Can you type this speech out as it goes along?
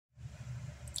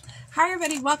Hi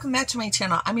everybody, welcome back to my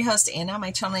channel. I'm your host Anna.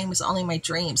 My channel name is Only My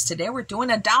Dreams. Today we're doing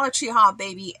a Dollar Tree haul,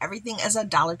 baby. Everything is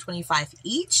 $1.25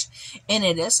 each, and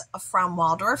it is from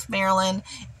Waldorf, Maryland,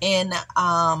 in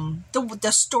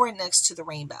the store next to the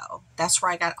Rainbow. That's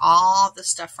where I got all the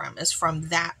stuff from. Is from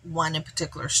that one in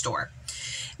particular store.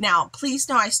 Now, please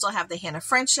know I still have the Hand of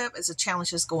Friendship as a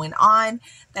challenge is going on.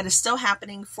 That is still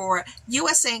happening for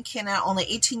USA and Canada, only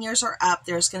 18 years or up.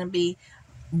 There's going to be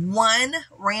one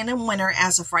random winner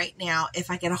as of right now.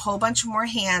 If I get a whole bunch more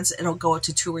hands, it'll go up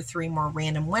to 2 or 3 more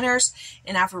random winners.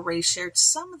 And I've already shared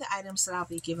some of the items that I'll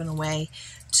be giving away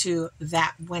to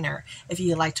that winner. If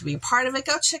you'd like to be a part of it,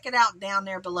 go check it out down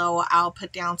there below. I'll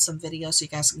put down some videos so you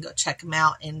guys can go check them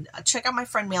out, and check out my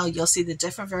friend mail. You'll see the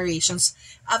different variations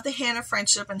of the Hand of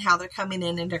Friendship and how they're coming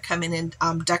in, and they're coming in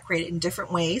decorated in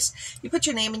different ways. You put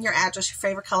your name and your address, your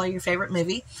favorite color, your favorite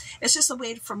movie. It's just a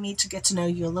way for me to get to know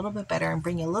you a little bit better and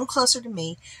bring you a little closer to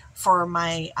me for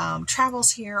my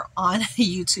travels here on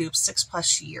YouTube,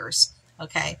 6+ years.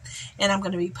 Okay, and I'm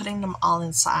going to be putting them all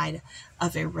inside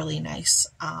of a really nice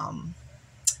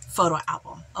photo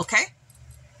album. Okay,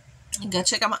 and go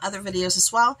check out my other videos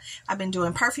as well. I've been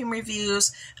doing perfume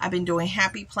reviews. I've been doing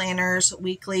happy planners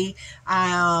weekly.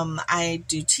 I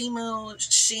do Temu.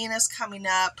 Shein is coming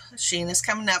up.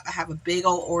 I have a big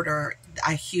old order,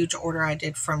 a huge order I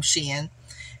did from Shein.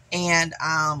 And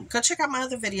go check out my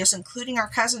other videos, including our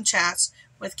cousin chats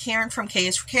with Karen from K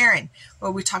is for Karen,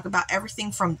 where we talk about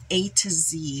everything from A to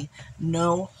Z,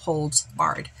 no holds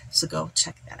barred. So go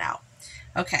check that out.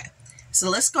 Okay, so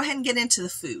let's go ahead and get into the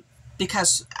food,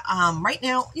 because right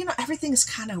now, you know, everything is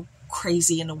kind of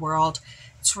crazy in the world.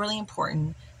 It's really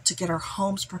important to get our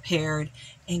homes prepared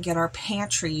and get our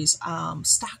pantries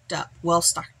stocked up, well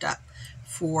stocked up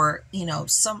for, you know,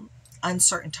 some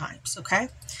uncertain times. Okay,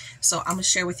 so I'm gonna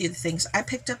share with you the things I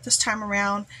picked up this time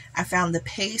around. I found the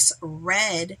Pace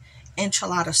red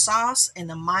enchilada sauce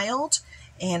in a mild,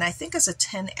 and I think it's a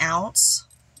 10 ounce.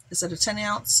 Is it a 10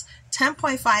 ounce?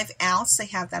 10.5 ounce. They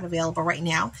have that available right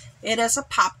now. It is a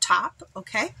pop top.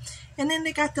 Okay, and then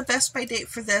they got the best by date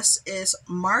for this is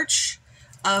March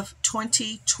of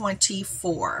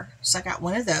 2024. So I got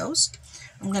one of those.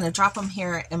 I'm gonna drop them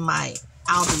here in my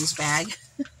Aldi's bag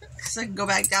so I can go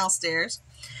back downstairs.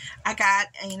 I got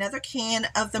another can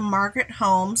of the Margaret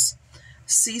Holmes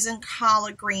seasoned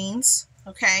collard greens.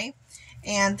 Okay,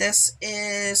 and this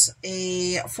is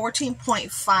a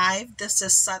 14.5. This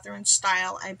is Southern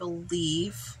style, I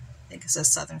believe. I think it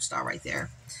says Southern style right there.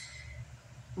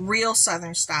 Real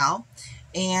Southern style.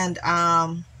 And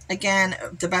again,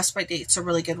 the best by date's a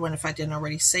really good one. If I didn't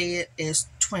already say it, is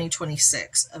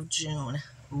 2026 of June.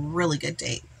 Really good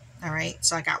date. All right,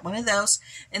 so I got one of those,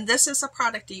 and this is a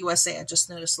product of USA. I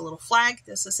just noticed a little flag.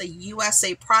 This is a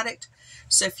USA product,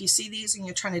 so if you see these and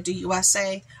you're trying to do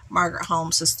USA, Margaret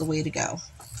Holmes is the way to go.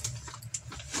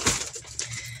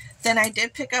 Then I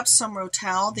did pick up some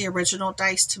Rotel, the original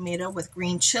diced tomato with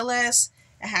green chilies.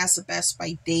 It has the best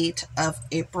by date of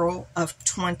April of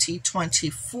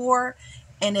 2024,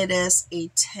 and it is a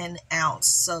 10 ounce.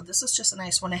 So this is just a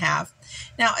nice one to have.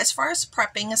 Now, as far as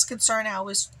prepping is concerned, I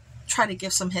always try to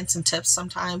give some hints and tips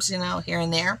sometimes, you know, here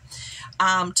and there.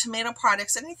 Tomato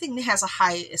products, anything that has a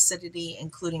high acidity,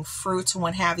 including fruits and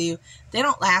what have you, they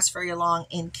don't last very long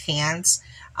in cans.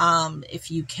 If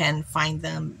you can find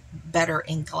them better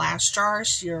in glass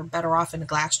jars, you're better off in a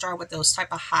glass jar with those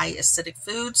type of high acidic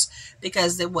foods,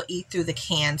 because they will eat through the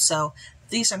can. So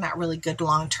these are not really good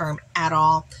long term at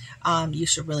all. You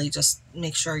should really just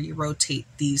make sure you rotate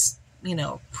these, you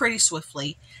know, pretty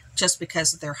swiftly, just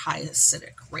because of their high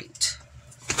acidic rate.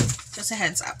 Just a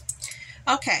heads up.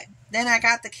 Okay, then I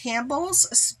got the Campbell's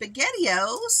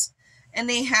SpaghettiOs, and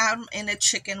they have them in a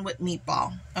chicken with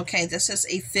meatball. Okay, this is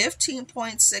a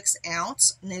 15.6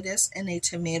 ounce, and it is in a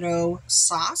tomato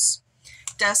sauce.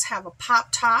 It does have a pop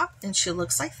top, and she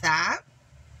looks like that.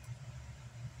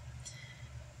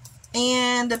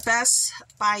 And the best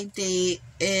by date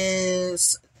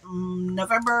is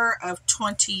November of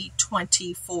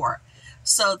 2024.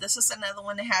 So this is another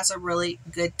one that has a really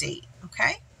good date.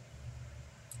 Okay.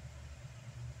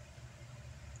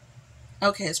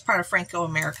 Okay, it's part of Franco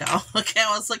Americo. Okay,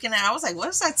 I was looking at, I was like, what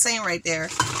is that saying right there?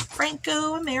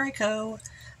 Franco Americo.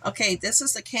 Okay, this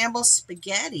is the Campbell's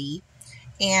spaghetti,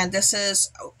 and this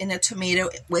is in a tomato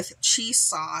with cheese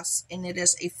sauce, and it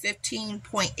is a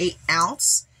 15.8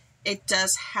 ounce. It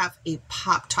does have a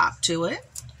pop top to it.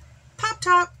 Pop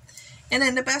top. And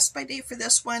then the best by date for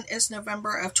this one is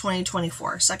November of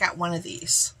 2024. So I got one of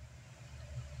these.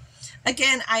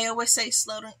 Again, I always say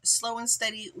slow and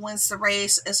steady wins the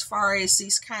race as far as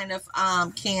these kind of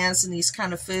cans and these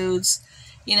kind of foods.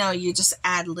 You know, you just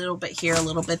add a little bit here, a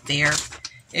little bit there.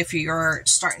 if you're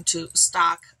starting to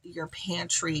stock your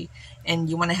pantry and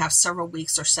you want to have several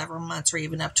weeks or several months or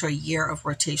even up to a year of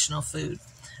rotational food.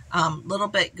 Little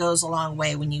bit goes a long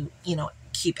way when you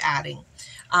keep adding.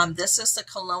 This is the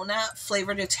Colonna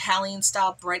flavored Italian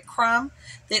style breadcrumb.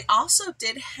 They also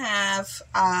did have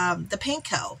the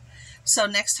panko. So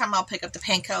next time I'll pick up the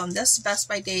panko, and this Best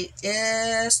By date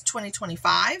is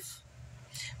 2025.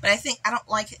 But I don't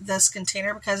like this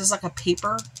container because it's like a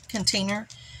paper container.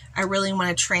 I really want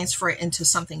to transfer it into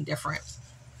something different.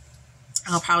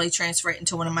 I'll probably transfer it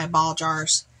into one of my ball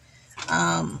jars.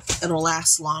 It'll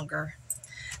last longer.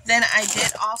 Then I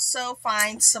did also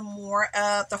find some more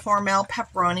of the Hormel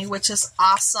pepperoni, which is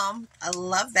awesome. I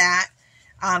love that.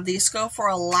 These go for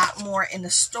a lot more in the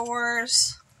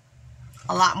stores.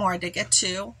 A lot more. I did get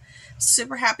 2.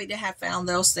 Super happy to have found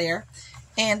those there.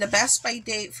 And the Best By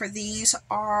date for these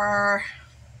are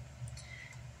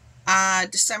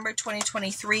December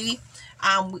 2023.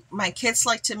 My kids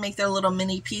like to make their little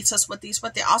mini pizzas with these,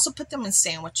 but they also put them in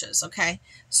sandwiches, okay?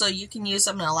 So you can use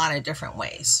them in a lot of different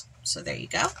ways. So there you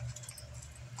go.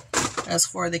 As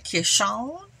for the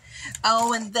quichon.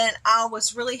 Oh, and then I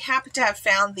was really happy to have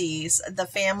found these, the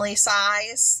family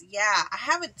size. Yeah, I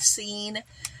haven't seen,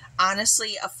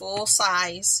 honestly, a full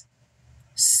size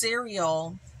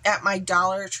cereal at my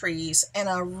Dollar Trees in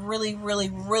a really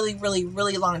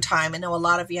long time. I know a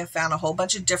lot of you have found a whole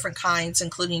bunch of different kinds,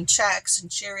 including Chex and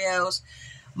Cheerios.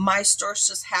 My stores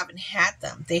just haven't had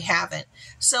them. They haven't.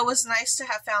 So it was nice to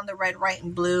have found the red, white,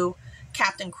 and blue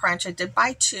Captain Crunch. I did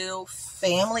buy 2,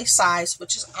 family size,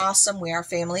 which is awesome. We are a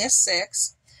family of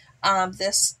 6.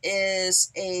 This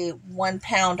is a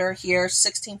 1-pounder here,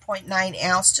 16.9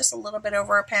 ounce, just a little bit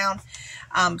over a pound.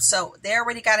 So they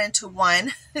already got into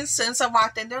one. As soon as I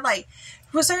walked in, they're like,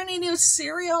 was there any new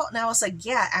cereal? And I was like,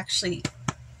 yeah, actually.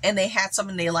 And they had some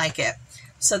and they like it.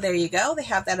 So there you go. They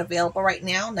have that available right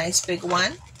now. Nice big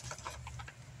one.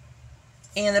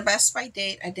 And the Best By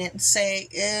date, I didn't say,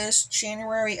 is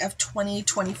January of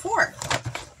 2024.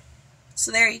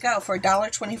 So there you go for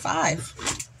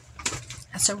 $1.25.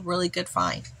 That's a really good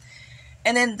find.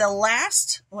 And then the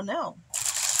last, well, no,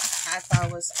 I thought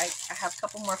it was, I have a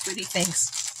couple more foodie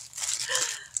things.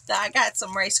 I got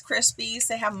some Rice Krispies.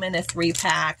 They have them in a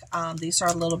 3-pack. These are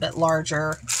a little bit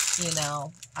larger,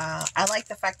 I like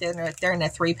the fact that they're in a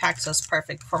 3-pack, so it's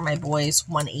perfect for my boys,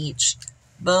 1 each.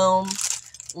 Boom.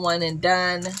 1 and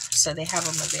done. So they have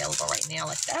them available right now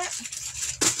like that.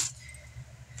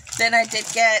 Then I did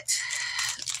get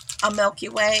a Milky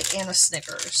Way and a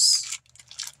Snickers.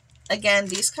 Again,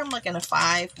 these come like in a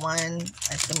 5. Let me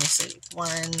see.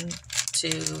 1, 2,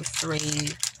 3,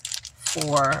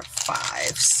 4, 5,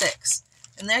 6.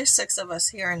 And there's 6 of us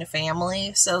here in the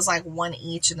family. So it's like 1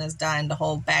 each and it's done. The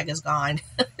whole bag is gone.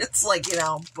 It's like,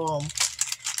 boom.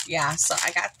 Yeah, so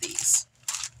I got these.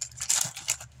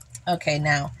 Okay,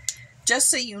 now,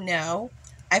 just so you know,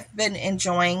 I've been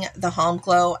enjoying the Home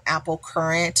Glow Apple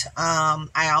Currant.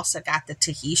 I also got the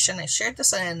Tahitian. I shared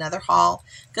this in another haul.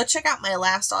 Go check out my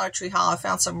last Dollar Tree haul. I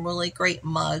found some really great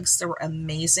mugs. They were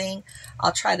amazing.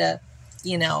 I'll try to,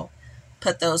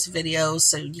 put those videos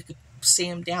so you could see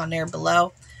them down there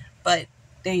below. But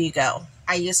there you go.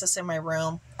 I use this in my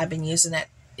room. I've been using it.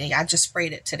 I just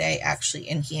sprayed it today, actually,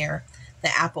 in here. The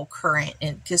Apple Currant.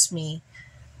 It gives me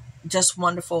just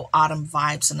wonderful autumn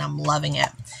vibes, and I'm loving it.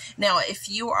 Now, if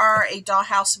you are a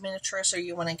dollhouse miniaturist or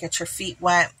you want to get your feet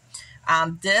wet,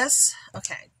 I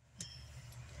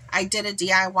did a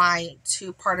DIY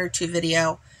 2-parter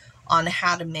video on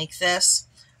how to make this.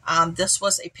 This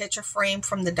was a picture frame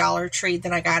from the Dollar Tree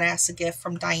that I got as a gift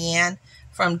from Diane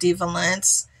from Diva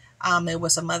Lens. It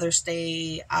was a Mother's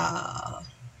Day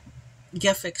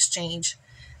gift exchange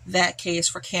that Case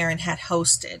for Karen had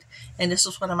hosted, and this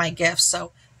was one of my gifts.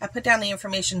 So I put down the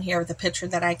information here with the picture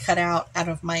that I cut out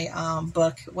of my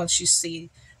book once you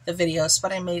see the videos.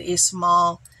 But I made a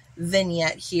small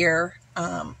vignette here.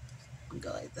 Go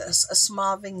like this. A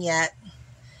small vignette.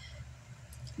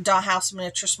 Dollhouse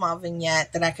miniature small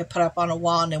vignette that I could put up on a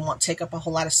wall and it won't take up a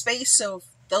whole lot of space. So if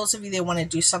those of you that want to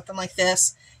do something like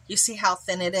this, you see how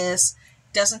thin it is.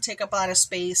 Doesn't take up a lot of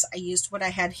space. I used what I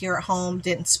had here at home.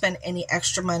 Didn't spend any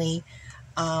extra money.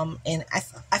 And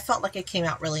I felt like it came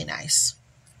out really nice.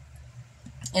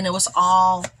 And it was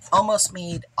almost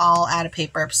made all out of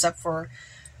paper except for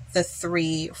the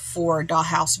 3-4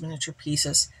 dollhouse miniature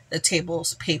pieces. The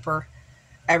table's paper.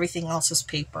 Everything else is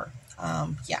paper.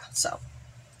 So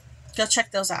go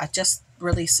check those out. I just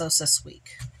released those this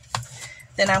week.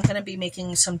 Then I'm going to be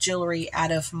making some jewelry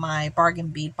out of my bargain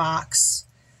bead box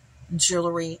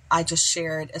jewelry I just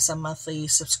shared as a monthly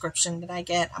subscription that I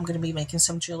get. I'm going to be making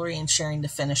some jewelry and sharing the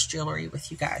finished jewelry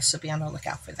with you guys, so be on the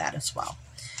lookout for that as well.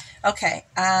 Okay,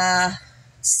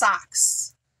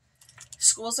 socks.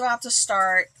 School's about to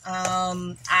start.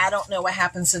 I don't know what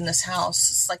happens in this house.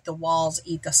 It's like the walls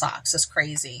eat the socks. It's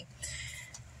crazy.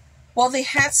 Well, they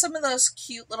had some of those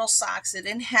cute little socks. They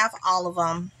didn't have all of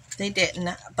them. They didn't,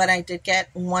 but I did get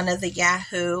one of the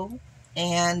Yahoo,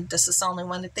 and this is the only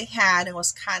one that they had. It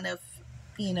was kind of,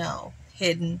 you know,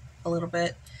 hidden a little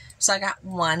bit. So I got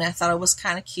one. I thought it was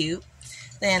kind of cute.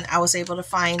 Then I was able to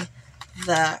find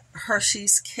the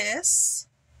Hershey's Kiss.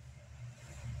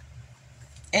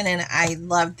 And then I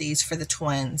loved these for the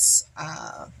twins,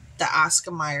 the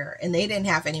Oscar Mayer, and they didn't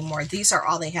have any more. These are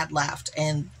all they had left.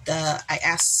 And I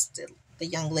asked the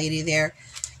young lady there,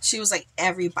 she was like,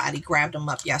 everybody grabbed them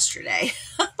up yesterday.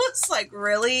 I was like,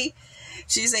 really?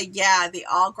 She said, yeah, they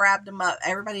all grabbed them up.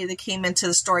 Everybody that came into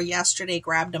the store yesterday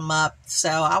grabbed them up. So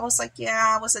I was like,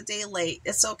 yeah, I was a day late.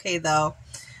 It's okay though.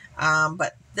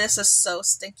 But this is so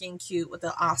stinking cute with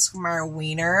the Oscar Mayer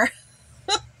wiener.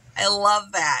 I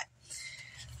love that.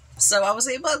 So I was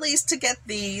able at least to get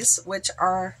these, which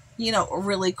are, you know,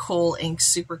 really cool and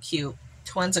super cute.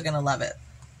 Twins are going to love it.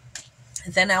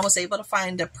 Then I was able to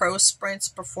find the Pro Sprints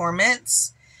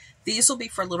Performance. These will be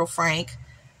for little Frank.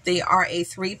 They are a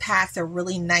 3-pack. They're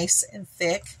really nice and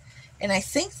thick. And I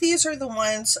think these are the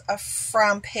ones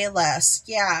from Payless.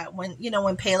 Yeah, when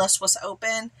Payless was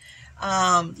open.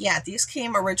 Yeah, these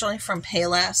came originally from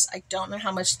Payless. I don't know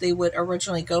how much they would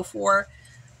originally go for,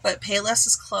 but Payless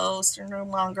is closed. They're no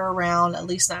longer around, at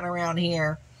least not around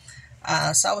here.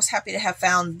 So I was happy to have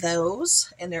found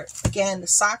those. And they're, again, the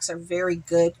socks are very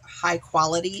good, high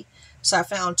quality. So I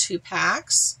found 2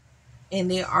 packs. And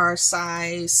they are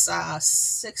size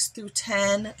 6 through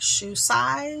 10 shoe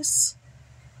size.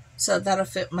 So that'll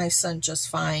fit my son just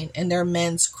fine. And they're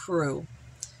men's crew.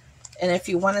 And if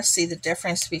you want to see the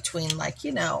difference between, like,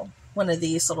 you know, one of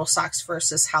these little socks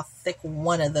versus how thick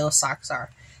one of those socks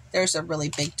are, there's a really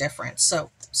big difference.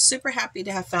 So super happy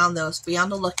to have found those. Be on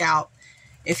the lookout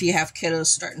if you have kiddos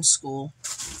starting school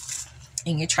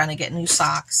and you're trying to get new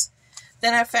socks.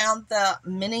 Then I found the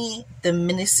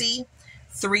Minicy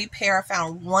 3-pair. I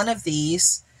found one of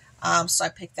these. So I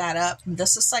picked that up.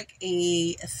 This is like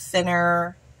a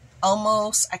thinner,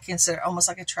 almost, I consider almost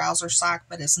like a trouser sock,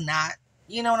 but it's not.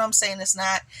 You know what I'm saying? It's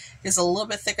not. It's a little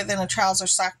bit thicker than a trouser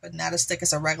sock, but not as thick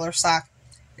as a regular sock.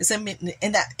 It's in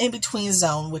that in-between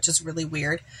zone, which is really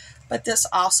weird. But this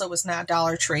also was not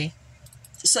Dollar Tree.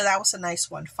 So that was a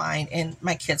nice one to find. And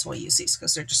my kids will use these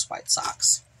because they're just white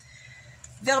socks.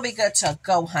 They'll be good to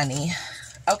go, honey.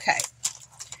 Okay.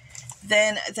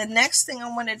 Then the next thing I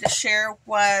wanted to share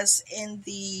was in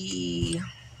the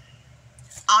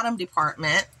autumn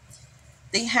department.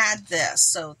 They had this.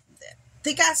 So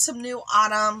they got some new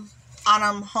autumn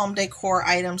home decor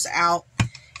items out.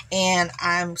 And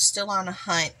I'm still on a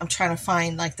hunt. I'm trying to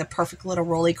find like the perfect little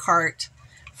rolly cart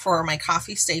for my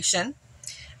coffee station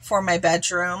for my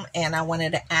bedroom. And I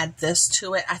wanted to add this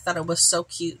to it. I thought it was so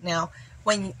cute. Now,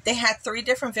 when they had 3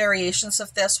 different variations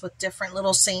of this with different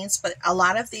little scenes, but a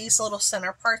lot of these little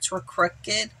center parts were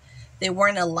crooked. They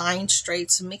weren't aligned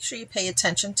straight. So make sure you pay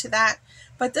attention to that.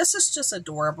 But this is just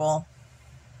adorable.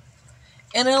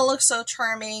 And it'll look so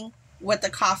charming with the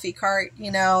coffee cart,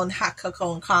 you know, and hot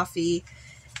cocoa and coffee.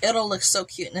 It'll look so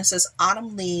cute. And it says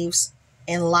autumn leaves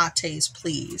and lattes,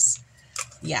 please.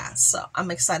 Yeah, so I'm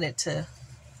excited to,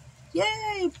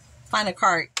 yay, find a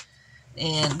cart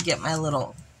and get my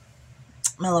little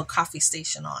coffee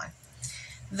station on.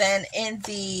 Then in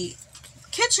the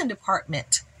kitchen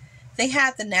department, they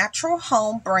had the Natural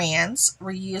Home Brands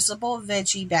reusable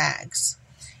veggie bags.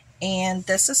 And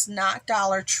this is not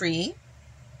Dollar Tree.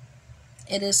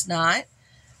 It is not.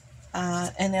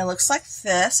 And it looks like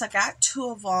this. I got 2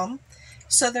 of them.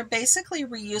 So they're basically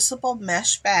reusable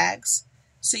mesh bags.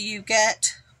 So you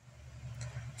get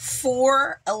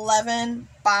 4 11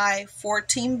 by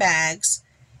 14 bags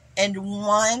and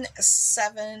 1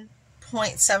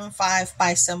 7.75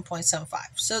 by 7.75.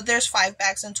 So there's 5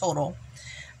 bags in total.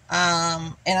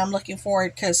 And I'm looking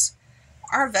forward because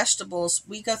our vegetables,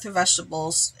 we go through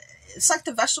vegetables. It's like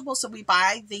the vegetables that we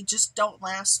buy, they just don't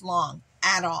last long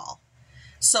at all.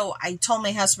 So I told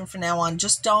my husband from now on,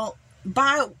 just don't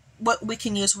buy what we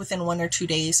can use within 1 or 2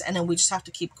 days. And then we just have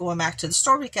to keep going back to the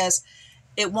store because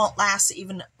it won't last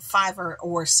even 5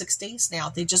 or 6 days now.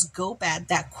 They just go bad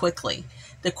that quickly.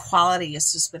 The quality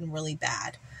has just been really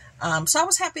bad. So I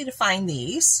was happy to find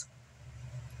these.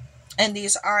 And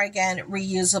these are, again,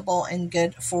 reusable and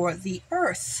good for the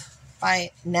earth by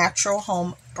Natural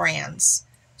Home Brands.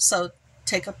 So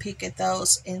take a peek at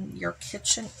those in your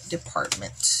kitchen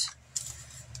department.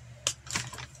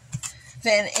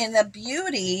 Then in the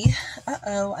beauty,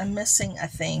 uh-oh, I'm missing a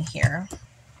thing here.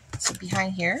 Is it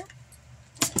behind here?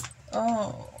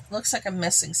 Oh, looks like I'm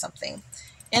missing something.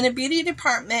 In the beauty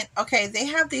department, okay, they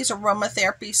have these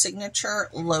aromatherapy signature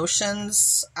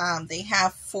lotions. They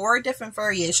have 4 different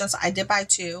variations. I did buy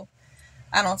 2.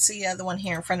 I don't see the other one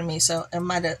here in front of me, so it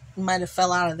might have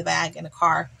fell out of the bag in the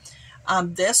car.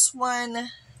 This one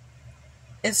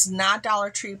is not Dollar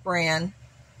Tree brand.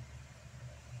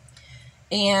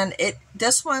 And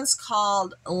this one's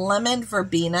called Lemon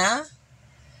Verbena.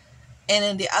 And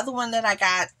then the other one that I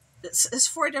got is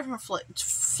 4 different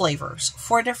flavors,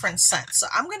 4 different scents. So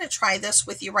I'm going to try this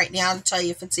with you right now to tell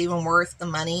you if it's even worth the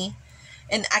money.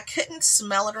 And I couldn't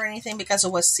smell it or anything because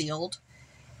it was sealed.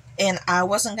 And I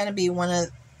wasn't going to be one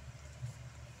of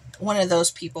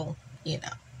those people, you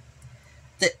know,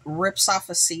 that rips off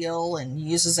a seal and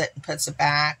uses it and puts it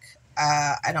back.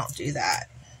 I don't do that.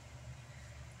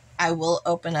 I will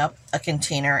open up a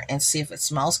container and see if it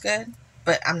smells good,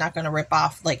 but I'm not going to rip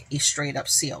off like a straight up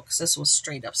seal because this was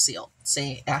straight up sealed.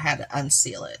 See, I had to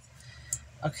unseal it.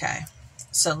 Okay,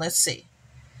 so let's see.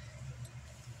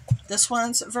 This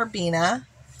one's verbena.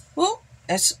 Ooh,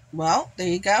 well, there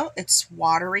you go. It's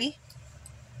watery.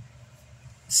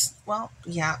 Well,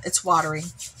 yeah, it's watery.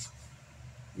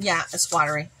 Yeah, it's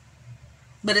watery.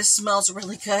 But it smells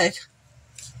really good.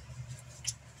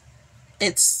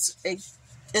 It's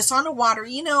on a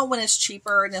watery, you know, when it's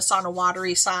cheaper and it's on a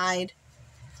watery side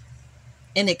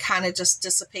and it kind of just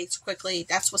dissipates quickly.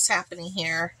 That's what's happening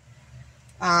here.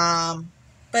 But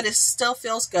it still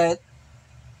feels good.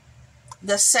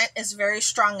 The scent is very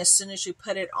strong as soon as you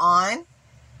put it on.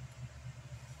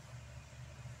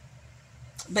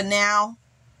 But now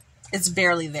it's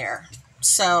barely there.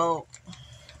 So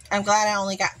I'm glad I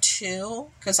only got 2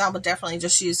 because I would definitely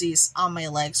just use these on my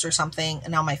legs or something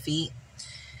and on my feet.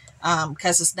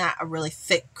 Because it's not a really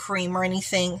thick cream or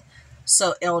anything,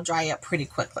 so it'll dry up pretty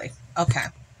quickly. Okay,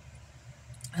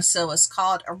 so it's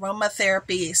called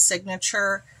Aromatherapy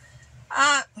Signature.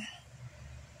 Yeah,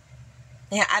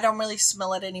 I don't really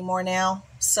smell it anymore now,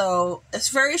 so it's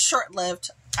very short-lived.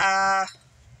 I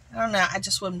don't know, I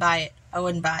just wouldn't buy it. I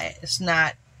wouldn't buy it. It's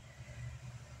not,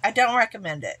 I don't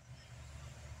recommend it.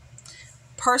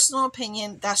 Personal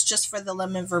opinion, that's just for the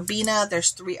lemon verbena.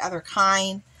 There's 3 other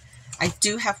kinds. I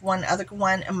do have one other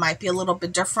one. It might be a little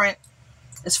bit different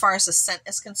as far as the scent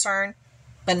is concerned,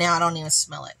 but now I don't even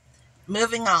smell it.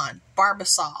 Moving on,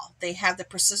 Barbasol. They have the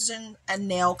precision and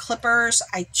nail clippers.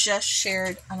 I just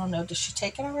shared, I don't know, did she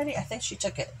take it already? I think she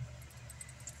took it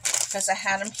because I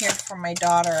had them here for my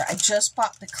daughter. I just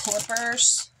bought the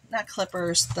clippers, not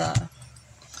clippers, the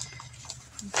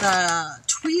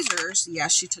tweezers. Yeah,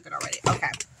 she took it already. Okay.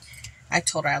 I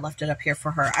told her I left it up here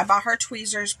for her. I bought her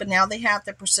tweezers, but now they have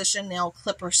the precision nail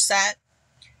clipper set.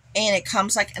 And it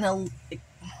comes like it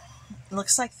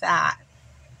looks like that.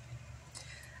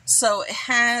 So it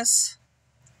has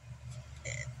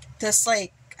this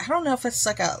like, I don't know if it's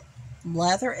like a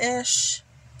leather-ish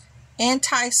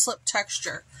anti-slip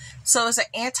texture. So it's an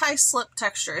anti-slip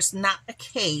texture. It's not a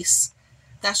case.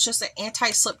 That's just an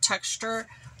anti-slip texture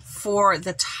for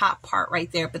the top part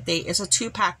right there, but it's a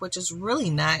 2-pack, which is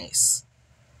really nice.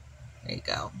 There you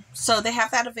go. So they have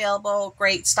that available.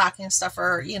 Great stocking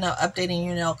stuffer, you know, updating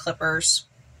your nail clippers.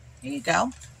 There you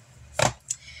go.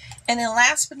 And then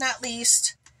last but not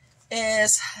least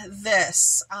is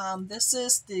this. This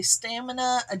is the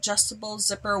Stamina Adjustable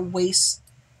Zipper Waist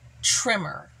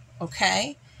Trimmer.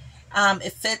 Okay.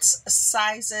 It fits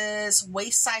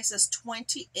waist sizes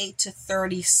 28 to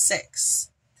 36.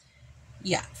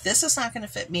 Yeah, this is not going to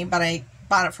fit me, but I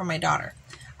bought it for my daughter.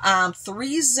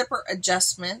 3 zipper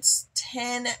adjustments,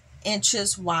 10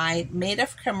 inches wide, made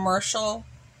of comfortable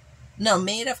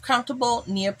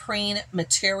neoprene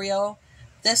material.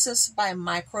 This is by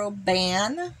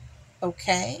Microban.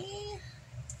 Okay.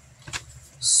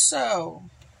 So,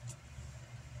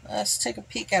 let's take a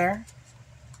peek at her.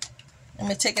 Let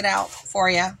me take it out for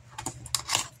you.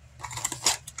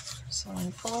 So, I'm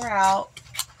going to pull her out.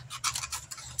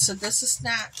 So this is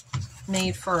not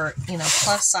made for, you know,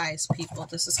 plus size people.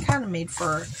 This is kind of made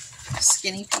for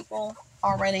skinny people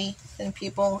already, thin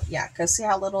people. Yeah, because see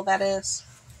how little that is?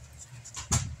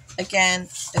 Again,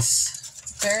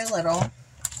 it's very little.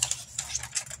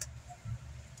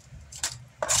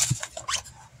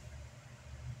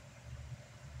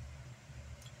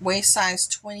 Waist size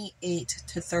 28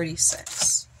 to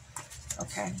 36.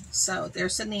 Okay, so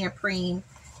there's the neoprene.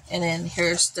 And then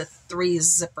here's the 3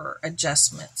 zipper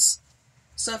adjustments.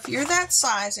 So if you're that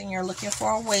size and you're looking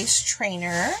for a waist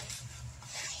trainer,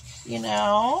 you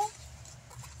know,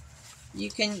 You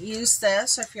can use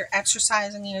this if you're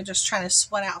exercising, you know, just trying to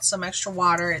sweat out some extra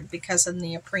water because of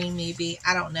neoprene, maybe.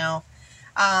 I don't know.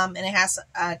 And it has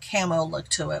a camo look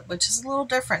to it, which is a little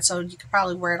different. So you could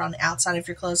probably wear it on the outside of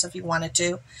your clothes if you wanted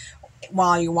to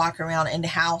while you're walking around in the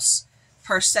house,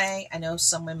 per se. I know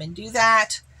some women do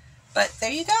that. But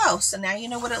there you go. So now you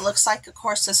know what it looks like. Of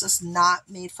course, this is not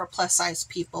made for plus size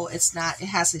people. It's not. It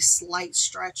has a slight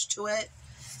stretch to it.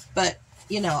 But,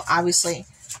 you know, obviously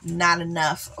not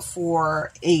enough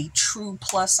for a true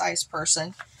plus size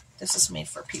person. This is made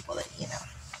for people that, you know.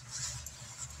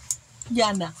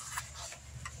 Yeah, no.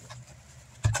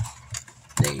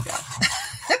 There you go.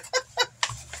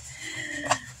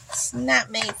 It's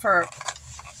not made for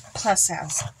plus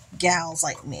size gals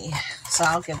like me. So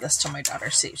I'll give this to my daughter,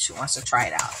 see if she wants to try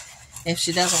it out. If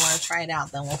she doesn't want to try it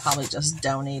out, then we'll probably just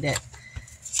donate it.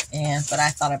 But I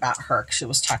thought about her because she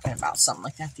was talking about something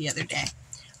like that the other day.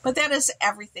 But that is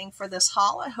everything for this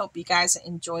haul. I hope you guys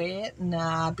enjoy it,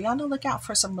 and be on the lookout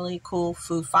for some really cool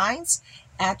food finds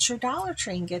at your Dollar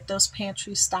Tree and get those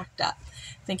pantries stocked up.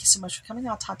 Thank you so much for coming.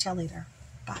 I'll talk to you later.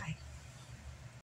 Bye.